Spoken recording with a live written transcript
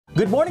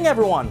Good morning,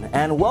 everyone,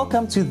 and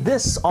welcome to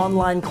this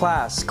online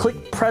class.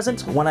 Click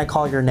present when I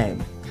call your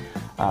name.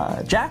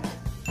 Jack?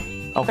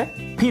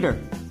 Okay. Peter?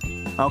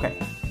 Okay.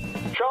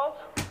 Charles?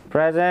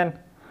 Present.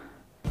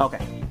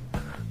 Okay.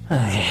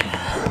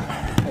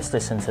 Let's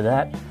listen to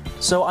that.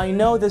 So I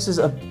know this is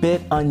a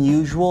bit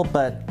unusual,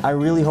 but I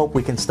really hope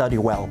we can study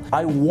well.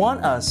 I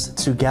want us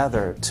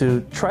together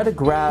to try to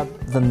grab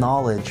the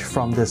knowledge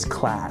from this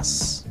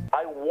class.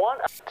 I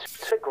want us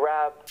to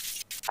grab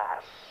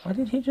class. What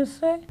did he just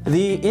say?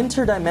 The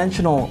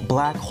interdimensional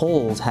black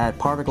holes had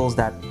particles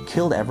that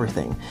killed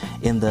everything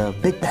in the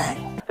Big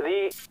Bang.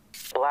 The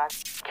black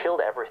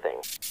killed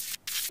everything.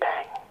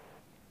 Bang.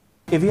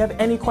 If you have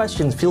any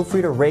questions, feel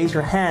free to raise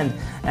your hand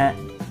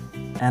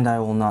and I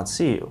will not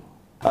see you.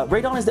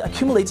 Radon is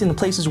accumulates in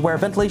places where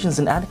ventilation is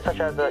inadequate, such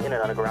as in an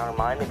underground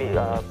mine, maybe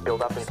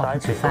build up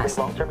inside,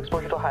 long-term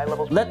exposure to high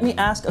levels. Let me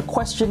ask a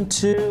question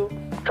to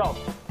Charles.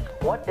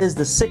 What is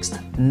the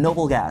sixth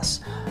noble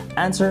gas?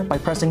 Answer by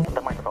pressing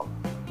the microphone.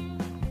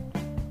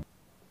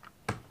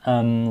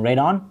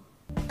 Radon?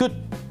 Good.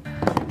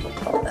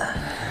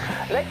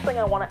 Next thing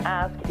I want to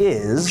ask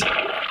is,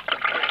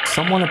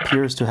 someone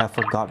appears to have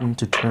forgotten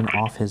to turn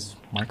off his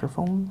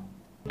microphone.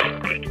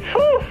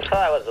 Whew,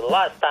 that was the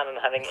last time I'm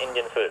having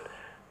Indian food.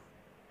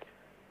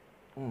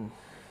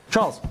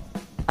 Charles,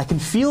 I can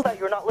feel that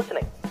you're not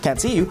listening. Can't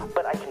see you,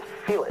 but I can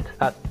feel it.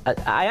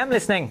 I am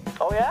listening.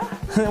 Oh yeah?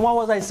 What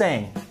was I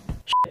saying?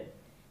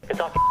 It's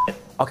all shit.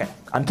 Okay,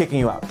 I'm kicking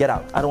you out. Get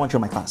out. I don't want you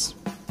in my class.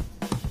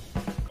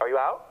 Are you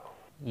out?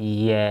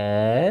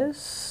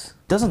 Yes.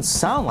 Doesn't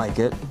sound like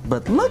it,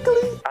 but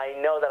luckily, I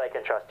know that I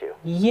can trust you.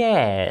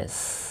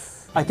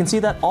 Yes. I can see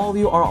that all of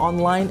you are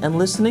online and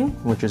listening,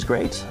 which is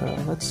great.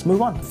 Let's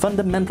move on.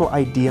 Fundamental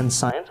idea in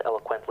science,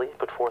 eloquently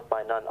put forth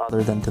by none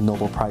other than the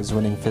Nobel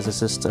Prize-winning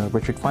physicist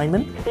Richard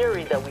Feynman.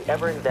 Theory that we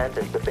ever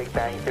invented, the Big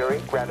Bang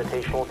theory,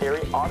 gravitational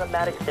theory,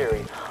 automatic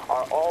theory,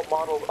 are all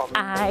models of...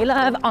 I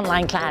love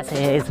online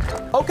classes.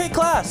 Okay,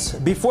 class,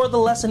 before the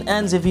lesson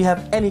ends, if you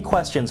have any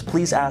questions,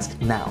 please ask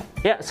now.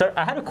 Yeah, sir,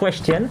 I had a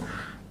question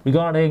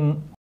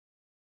regarding